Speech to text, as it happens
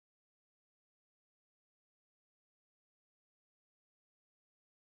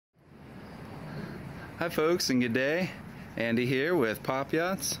Hi folks and good day. Andy here with Pop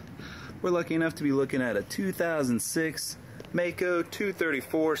Yachts. We're lucky enough to be looking at a 2006 Mako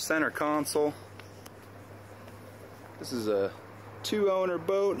 234 center console. This is a 2-owner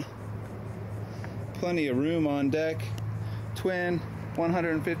boat. Plenty of room on deck. Twin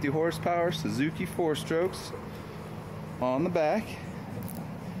 150 horsepower Suzuki 4-strokes on the back.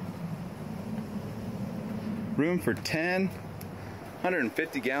 Room for 10.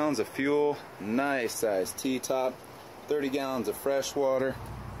 150 gallons of fuel, nice size T-top, 30 gallons of fresh water.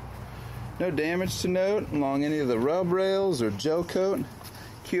 No damage to note along any of the rub rails or gel coat.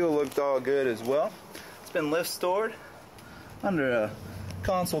 Keel looked all good as well. It's been lift stored under a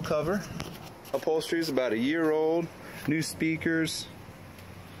console cover. Upholstery is about a year old. New speakers.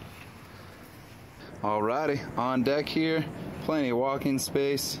 Alrighty, on deck here, plenty of walking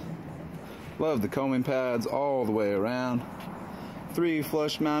space. Love the coaming pads all the way around. 3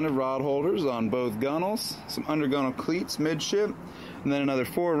 flush-mounted rod holders on both gunnels, some under-gunnel cleats midship, and then another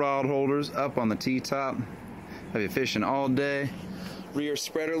 4 rod holders up on the T-top. Have you fishing all day. Rear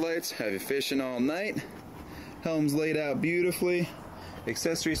spreader lights have you fishing all night. Helm's laid out beautifully.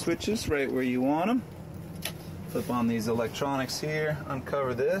 Accessory switches right where you want them. Flip on these electronics here,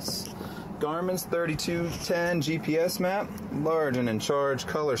 uncover this. Garmin's 3210 GPS map, large and in charge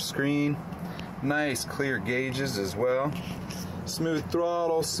color screen. Nice clear gauges as well. Smooth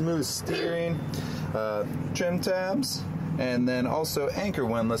throttle, smooth steering, trim tabs, and then also anchor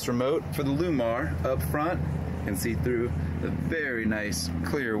windlass remote for the Lumar up front. You can see through the very nice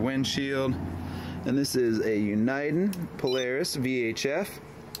clear windshield. And this is a United Polaris VHF.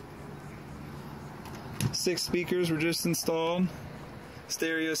 6 speakers were just installed.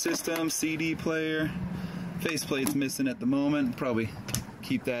 Stereo system, CD player. Faceplate's missing at the moment. Probably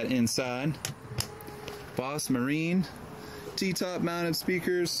keep that inside. Boss Marine. T-top mounted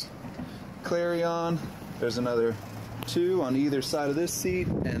speakers, Clarion. There's another 2 on either side of this seat,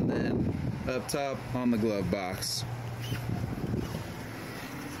 and then up top on the glove box.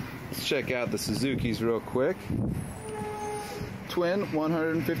 Let's check out the Suzukis real quick. Twin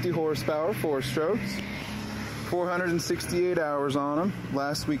 150 horsepower 4-strokes, 468 hours on them.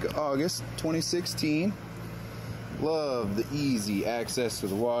 Last week of August 2016. Love the easy access to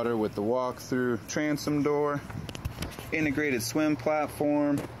the water with the walk-through transom door. Integrated swim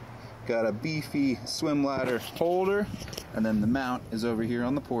platform, got a beefy swim ladder holder, and then the mount is over here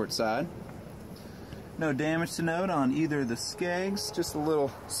on the port side. No damage to note on either of the skegs, just a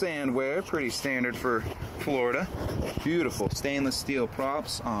little sand wear, pretty standard for Florida. Beautiful stainless steel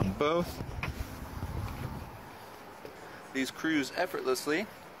props on both. These cruise effortlessly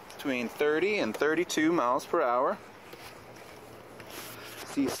between 30 and 32 miles per hour.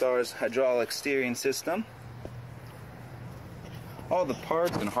 Seastar's hydraulic steering system. All the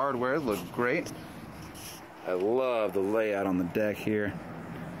parts and hardware look great. I love the layout on the deck here.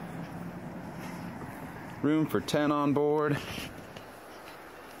 Room for 10 on board.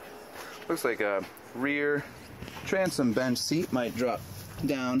 Looks like a rear transom bench seat might drop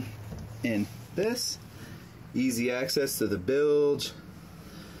down in this. Easy access to the bilge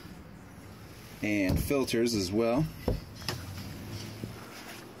and filters as well.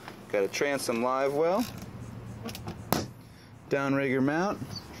 Got a transom live well. Downrigger mount,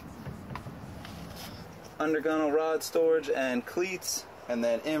 undergunnel rod storage and cleats, and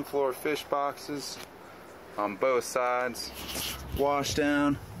then in-floor fish boxes on both sides. Wash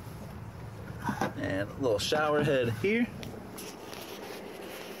down, and a little shower head here.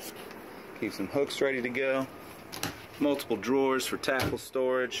 Keep some hooks ready to go. Multiple drawers for tackle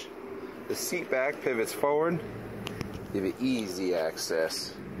storage. The seat back pivots forward, give it easy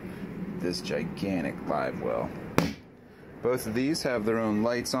access. This gigantic live well. Both of these have their own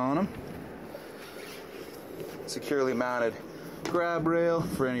lights on them. Securely mounted grab rail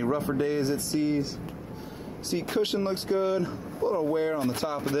for any rougher days at seas. Seat cushion looks good. A little wear on the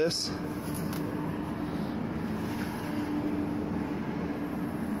top of this.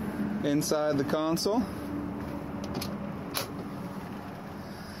 Inside the console.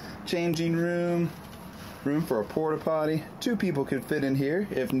 Changing room. Room for a porta potty. 2 people could fit in here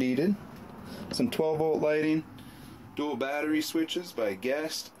if needed. Some 12-volt lighting. Dual battery switches by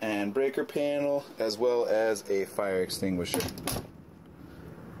Guest and breaker panel, as well as a fire extinguisher.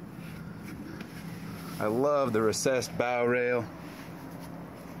 I love the recessed bow rail.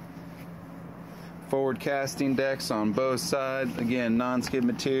 Forward casting decks on both sides. Again, non-skid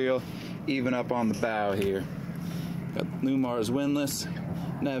material, even up on the bow here. Got Lumar's windlass,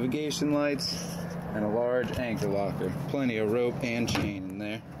 navigation lights, and a large anchor locker. Plenty of rope and chain in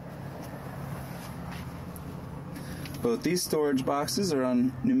there. Both these storage boxes are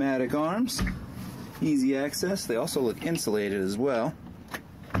on pneumatic arms. Easy access. They also look insulated as well.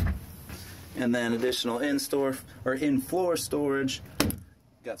 And then additional in-store or in-floor storage.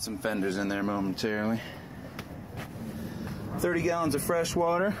 Got some fenders in there momentarily. 30 gallons of fresh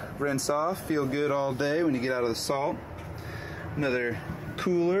water, rinse off, feel good all day when you get out of the salt. Another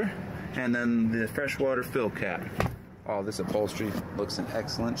cooler, and then the freshwater fill cap. Oh, this upholstery looks in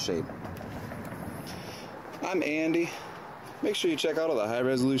excellent shape. I'm Andy. Make sure you check out all the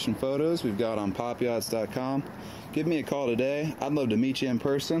high-resolution photos we've got on popyachts.com. Give me a call today. I'd love to meet you in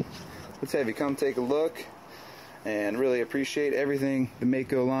person. Let's have you come take a look and really appreciate everything the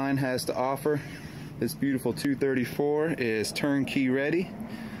Mako line has to offer. This beautiful 234 is turnkey ready.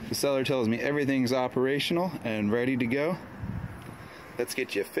 The seller tells me everything's operational and ready to go. Let's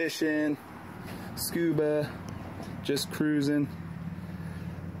get you fishing, scuba, just cruising,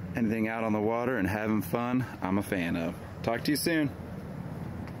 anything out on the water and having fun, I'm a fan of. Talk to you soon.